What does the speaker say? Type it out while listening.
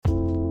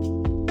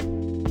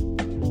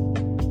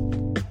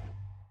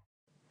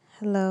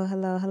Hello,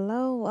 hello,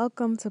 hello.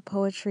 Welcome to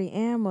Poetry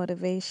and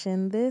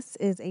Motivation. This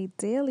is a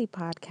daily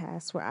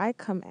podcast where I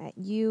come at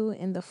you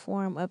in the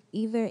form of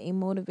either a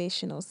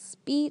motivational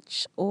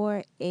speech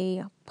or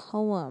a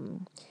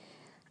poem.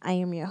 I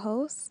am your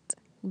host,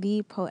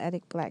 the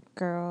Poetic Black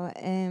Girl,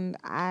 and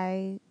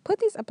I put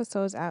these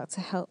episodes out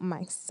to help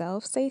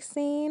myself stay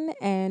sane.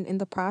 And in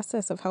the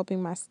process of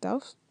helping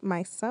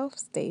myself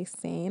stay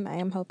sane, I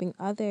am helping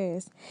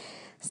others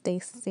stay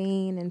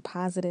sane and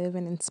positive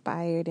and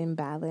inspired and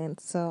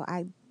balanced. So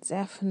I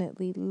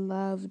definitely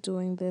love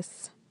doing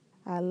this.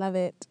 I love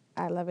it.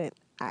 I love it.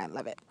 I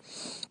love it.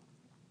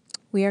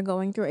 We are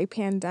going through a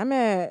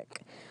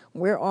pandemic.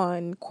 We're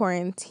on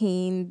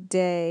quarantine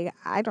day,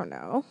 I don't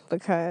know,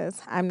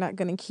 because I'm not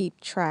going to keep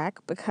track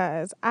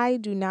because I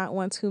do not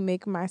want to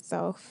make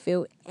myself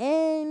feel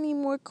any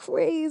more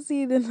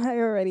crazy than I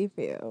already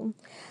feel.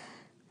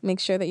 Make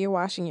sure that you're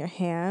washing your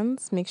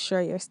hands. Make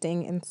sure you're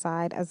staying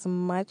inside as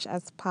much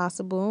as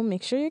possible.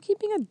 Make sure you're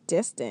keeping a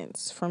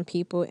distance from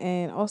people.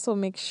 And also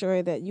make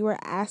sure that you are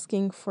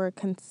asking for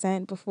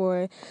consent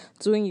before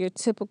doing your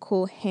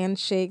typical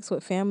handshakes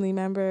with family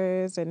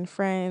members and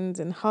friends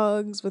and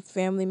hugs with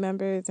family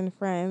members and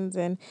friends.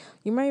 And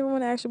you might even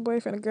want to ask your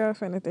boyfriend or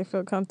girlfriend if they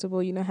feel comfortable,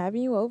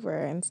 having you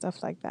over and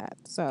stuff like that.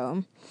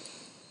 So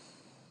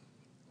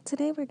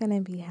today we're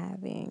going to be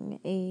having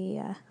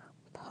a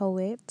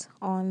poet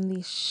on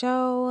the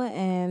show,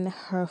 and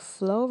her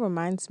flow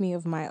reminds me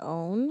of my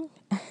own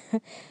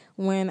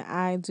when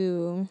I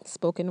do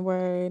spoken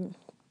word.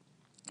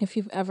 If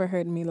you've ever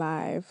heard me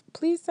live,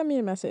 please send me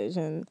a message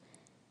and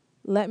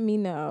let me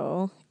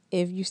know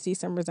if you see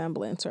some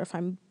resemblance or if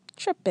I'm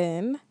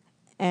tripping.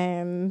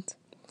 And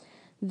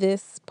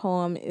this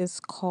poem is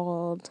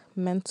called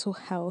Mental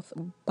Health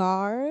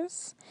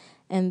Bars,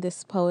 and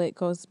this poet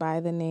goes by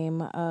the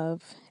name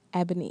of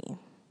Ebony.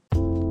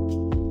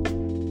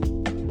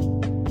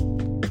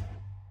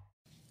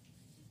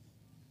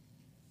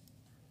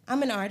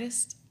 I'm an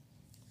artist,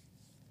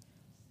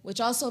 which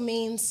also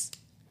means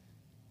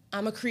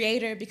I'm a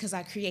creator because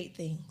I create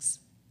things.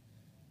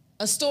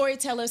 A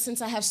storyteller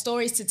since I have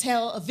stories to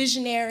tell, a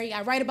visionary.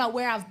 I write about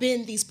where I've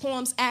been. These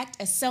poems act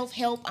as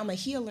self-help. I'm a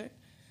healer.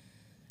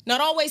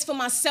 Not always for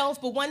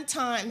myself, but one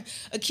time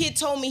a kid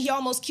told me he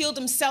almost killed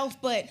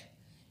himself, but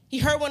he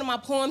heard one of my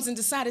poems and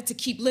decided to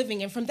keep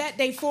living. And from that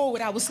day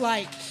forward, I was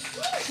like,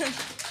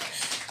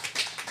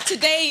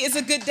 today is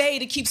a good day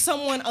to keep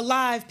someone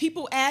alive.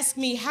 People ask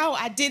me how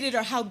I did it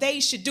or how they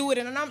should do it,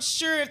 and I'm not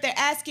sure if they're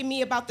asking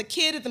me about the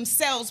kid or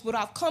themselves. What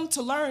I've come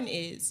to learn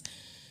is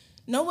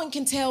no one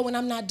can tell when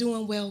I'm not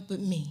doing well but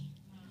me.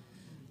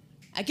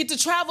 I get to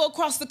travel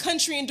across the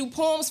country and do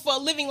poems for a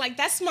living like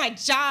that's my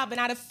job,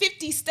 and out of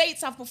 50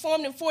 states, I've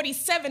performed in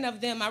 47 of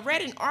them. I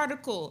read an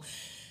article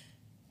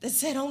that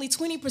said only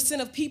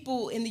 20% of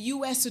people in the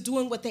U.S. are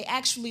doing what they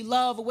actually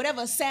love, or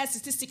whatever sad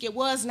statistic it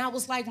was, and I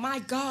was like, my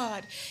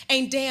God,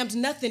 ain't damned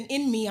nothing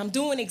in me. I'm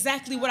doing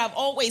exactly what I've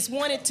always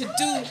wanted to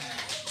do.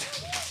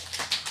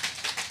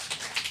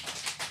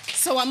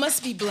 So I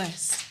must be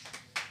blessed.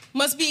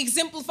 Must be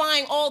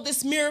exemplifying all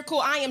this miracle.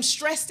 I am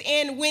stressed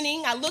and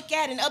winning. I look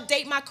at and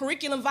update my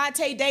curriculum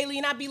vitae daily,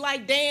 and I be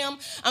like, damn,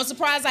 I'm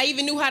surprised I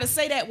even knew how to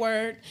say that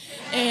word.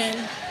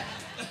 And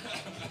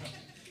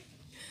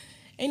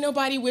ain't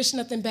nobody wish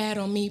nothing bad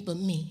on me but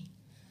me.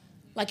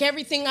 Like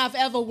everything I've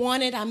ever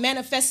wanted, I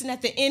manifest, and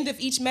at the end of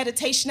each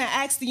meditation, I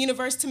ask the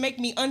universe to make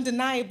me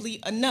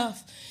undeniably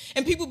enough.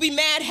 And people be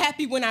mad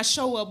happy when I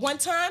show up. One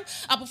time,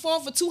 I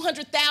performed for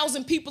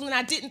 200,000 people and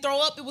I didn't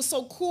throw up. It was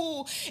so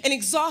cool and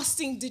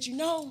exhausting. Did you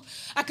know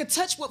I could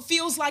touch what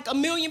feels like a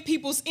million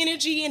people's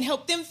energy and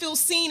help them feel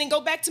seen and go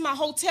back to my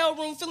hotel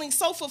room feeling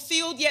so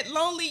fulfilled yet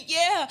lonely?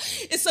 Yeah,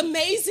 it's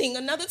amazing.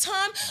 Another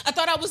time, I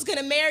thought I was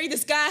gonna marry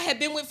this guy I had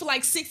been with for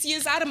like 6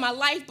 years out of my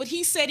life, but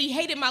he said he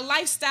hated my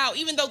lifestyle,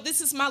 even though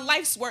this is my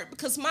life's work,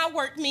 because my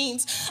work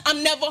means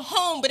I'm never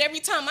home. But every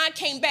time I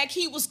came back,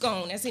 he was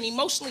gone, as in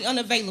emotionally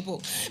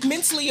unavailable,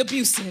 mentally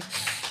abusive.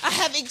 I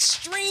have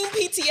extreme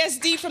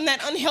PTSD from that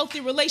unhealthy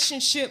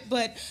relationship,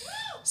 but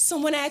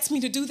someone asked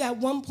me to do that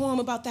one poem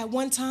about that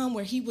one time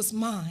where he was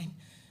mine.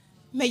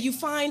 May you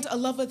find a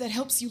lover that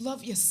helps you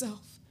love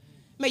yourself.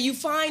 May you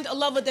find a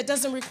lover that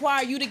doesn't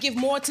require you to give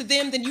more to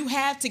them than you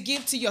have to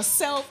give to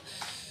yourself.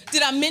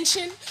 Did I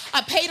mention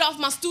I paid off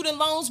my student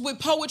loans with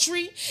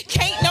poetry?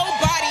 Can't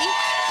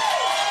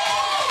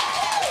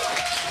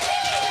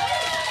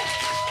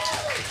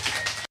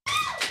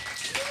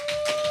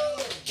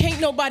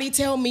nobody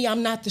tell me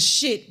I'm not the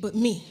shit but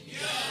me.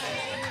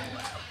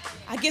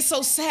 I get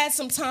so sad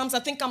sometimes, I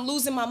think I'm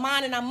losing my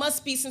mind, and I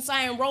must be since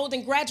I enrolled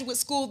in graduate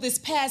school this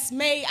past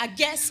May. I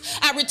guess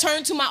I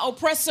returned to my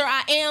oppressor.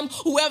 I am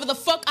whoever the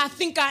fuck I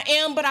think I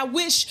am, but I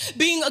wish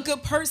being a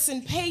good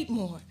person paid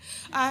more.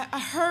 I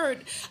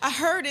heard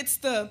it's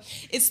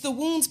the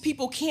wounds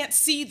people can't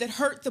see that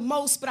hurt the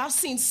most, but I've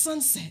seen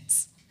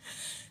sunsets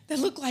that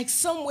look like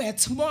somewhere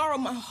tomorrow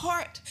my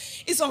heart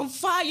is on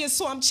fire,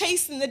 so I'm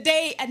chasing the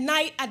day. At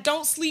night, I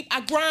don't sleep, I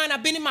grind.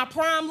 I've been in my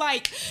prime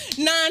like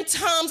 9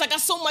 times. I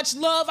got so much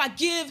love I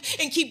give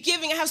and keep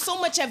giving. I have so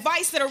much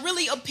advice that are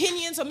really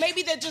opinions, or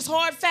maybe they're just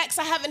hard facts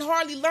I haven't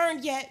hardly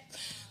learned yet.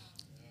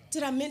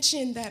 Did I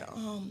mention that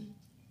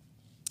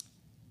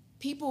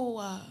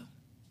people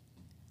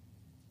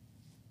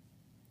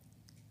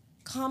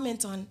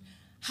comment on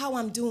how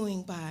I'm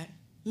doing by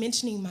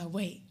mentioning my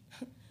weight?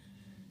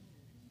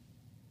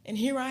 And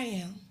here I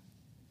am,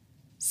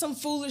 some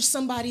foolish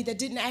somebody that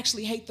didn't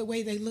actually hate the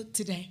way they look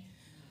today.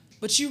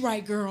 But you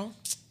right, girl,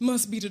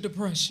 must be the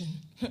depression.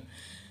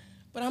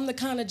 But I'm the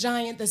kind of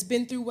giant that's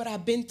been through what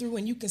I've been through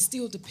and you can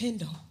still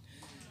depend on.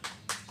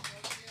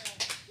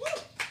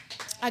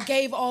 I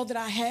gave all that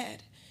I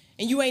had.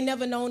 And you ain't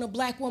never known a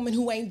black woman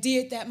who ain't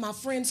did that. My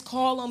friends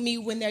call on me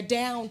when they're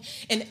down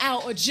and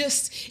out or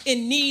just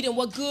in need. And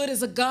what good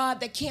is a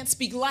God that can't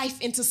speak life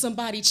into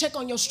somebody? Check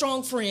on your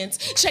strong friends.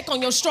 Check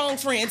on your strong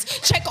friends.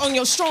 Check on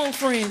your strong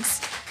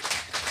friends.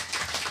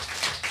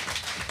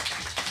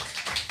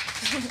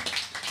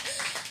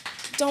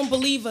 Don't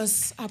believe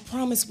us. I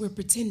promise we're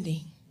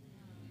pretending.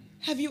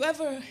 Have you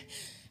ever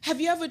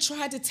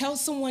tried to tell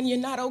someone you're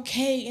not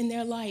okay and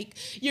they're like,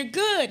 you're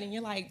good, and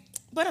you're like,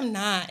 but I'm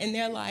not, and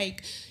they're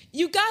like,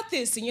 you got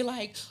this, and you're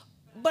like,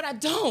 but I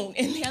don't,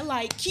 and they're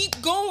like,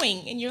 keep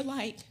going, and you're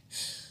like,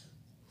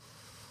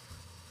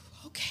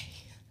 okay,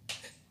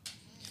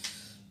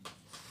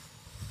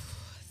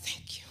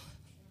 thank you.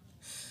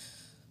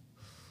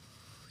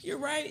 You're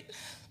right.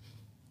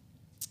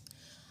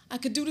 I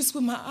could do this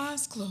with my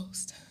eyes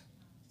closed.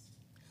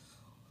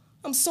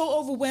 I'm so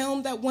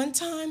overwhelmed that one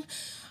time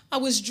I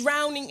was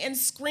drowning and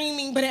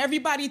screaming, but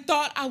everybody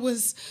thought I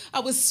was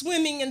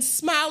swimming and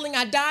smiling.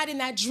 I died in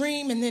that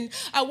dream, and then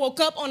I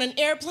woke up on an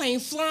airplane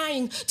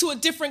flying to a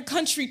different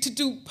country to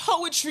do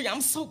poetry.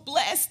 I'm so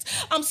blessed.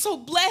 I'm so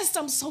blessed.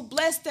 I'm so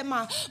blessed that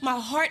my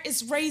heart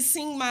is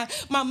racing. My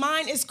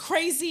mind is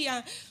crazy.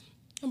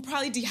 I'm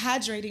probably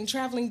dehydrating.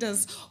 Traveling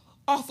does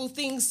awful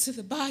things to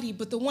the body,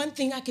 but the one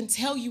thing I can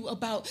tell you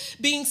about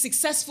being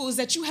successful is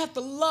that you have to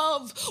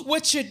love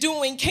what you're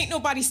doing. Can't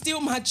nobody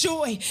steal my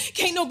joy.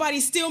 Can't nobody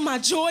steal my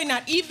joy,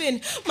 not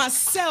even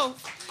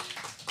myself.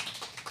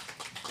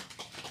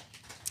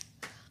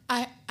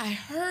 I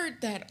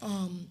heard that,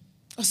 or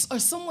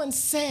someone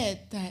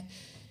said that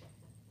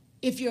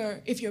if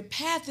your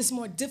path is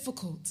more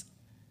difficult,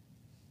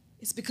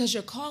 it's because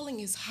your calling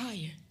is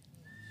higher.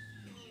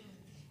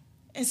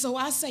 And so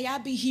I say I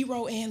be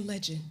hero and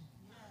legend.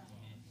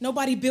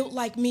 Nobody built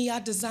like me, I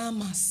designed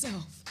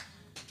myself.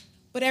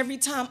 But every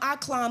time I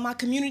climb, my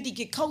community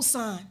get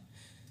co-signed.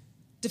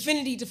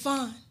 Divinity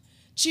defined.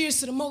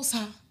 Cheers to the Most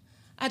High.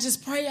 I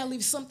just pray I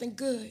leave something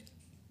good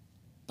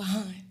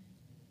behind.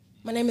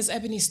 My name is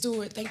Ebony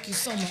Stewart. Thank you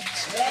so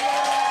much.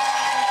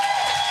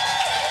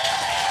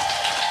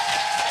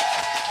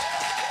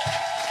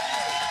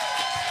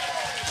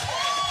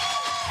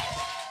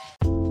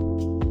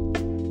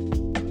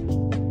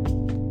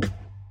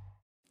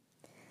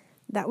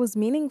 That was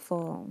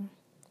meaningful.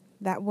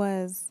 That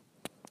was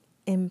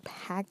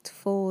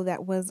impactful.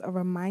 That was a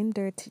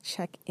reminder to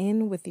check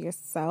in with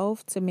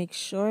yourself to make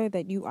sure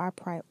that you are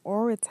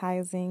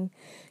prioritizing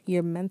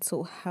your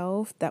mental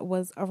health. That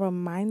was a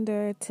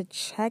reminder to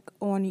check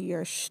on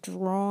your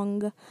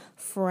strong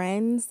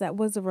friends. That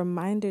was a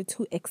reminder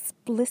to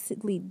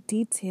explicitly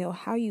detail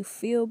how you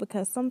feel,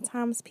 because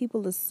sometimes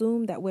people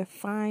assume that we're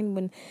fine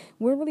when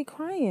we're really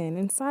crying.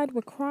 Inside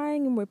we're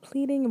crying and we're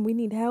pleading and we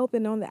need help,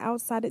 and on the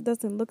outside it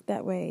doesn't look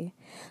that way.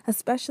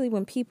 Especially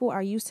when people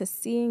are used to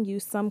seeing you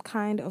some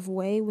kind of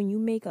way. When you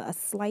make a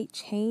slight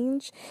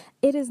change,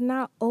 it is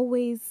not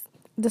always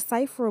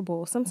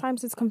decipherable.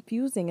 Sometimes it's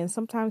confusing, and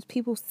sometimes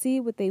people see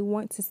what they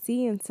want to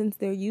see, and since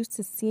they're used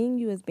to seeing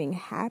you as being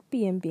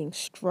happy and being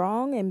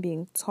strong and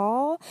being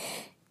tall,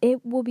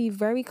 it will be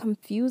very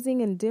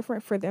confusing and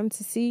different for them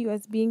to see you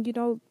as being,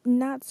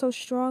 not so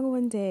strong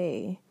one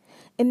day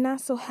and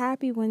not so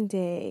happy one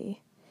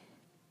day.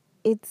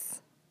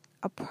 It's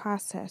a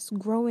process.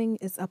 Growing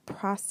is a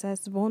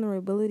process.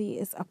 Vulnerability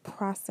is a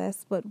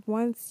process. But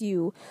once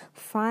you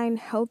find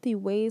healthy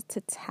ways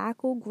to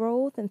tackle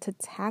growth and to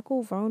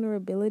tackle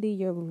vulnerability,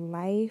 your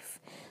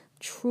life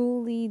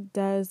truly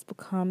does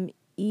become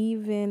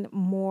even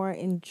more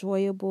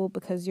enjoyable,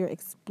 because you're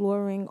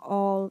exploring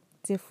all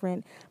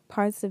different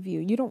parts of you.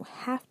 You don't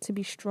have to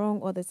be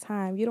strong all the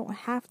time. You don't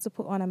have to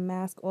put on a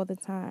mask all the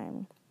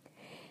time.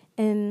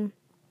 And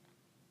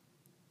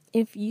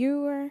if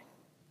you're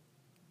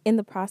in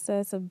the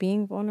process of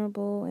being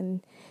vulnerable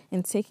and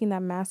taking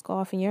that mask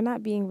off, and you're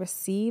not being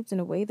received in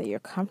a way that you're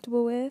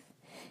comfortable with,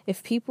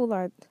 if people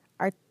are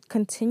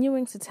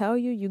continuing to tell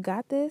you, you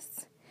got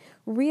this,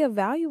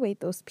 reevaluate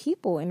those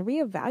people and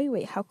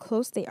reevaluate how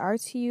close they are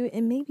to you,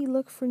 and maybe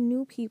look for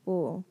new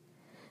people,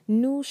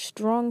 new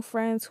strong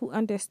friends who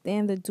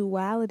understand the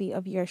duality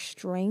of your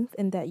strength,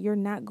 and that you're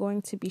not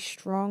going to be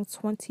strong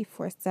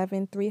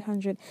 24/7,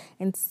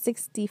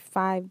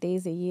 365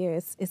 days a year.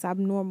 It's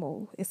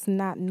abnormal. It's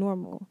not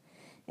normal.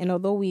 And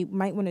although we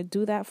might want to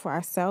do that for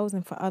ourselves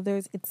and for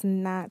others, it's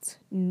not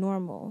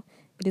normal.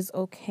 It is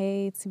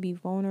okay to be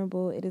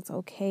vulnerable. It is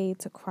okay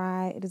to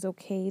cry. It is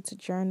okay to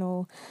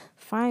journal.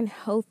 Find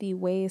healthy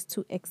ways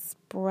to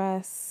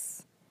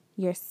express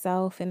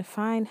yourself and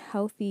find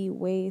healthy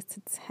ways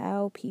to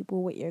tell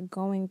people what you're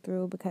going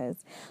through,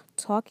 because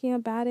talking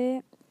about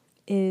it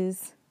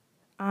is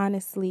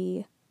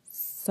honestly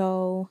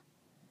so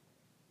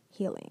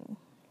healing.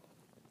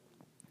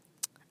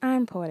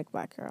 I'm Poetic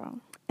Black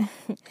Girl.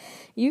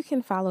 You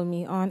can follow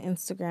me on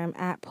Instagram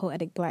at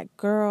Poetic Black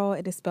Girl.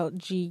 It is spelled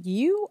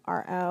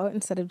Gurl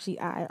instead of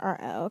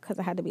Girl because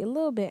I had to be a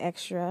little bit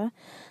extra.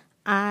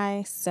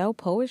 I sell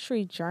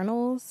poetry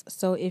journals,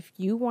 so if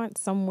you want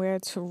somewhere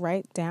to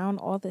write down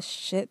all the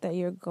shit that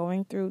you're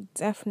going through,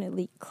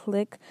 definitely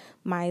click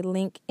my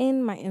link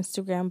in my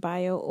Instagram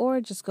bio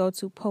or just go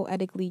to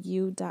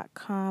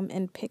poeticallyu.com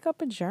and pick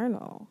up a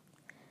journal.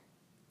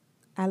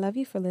 I love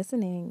you for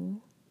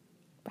listening.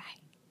 Bye.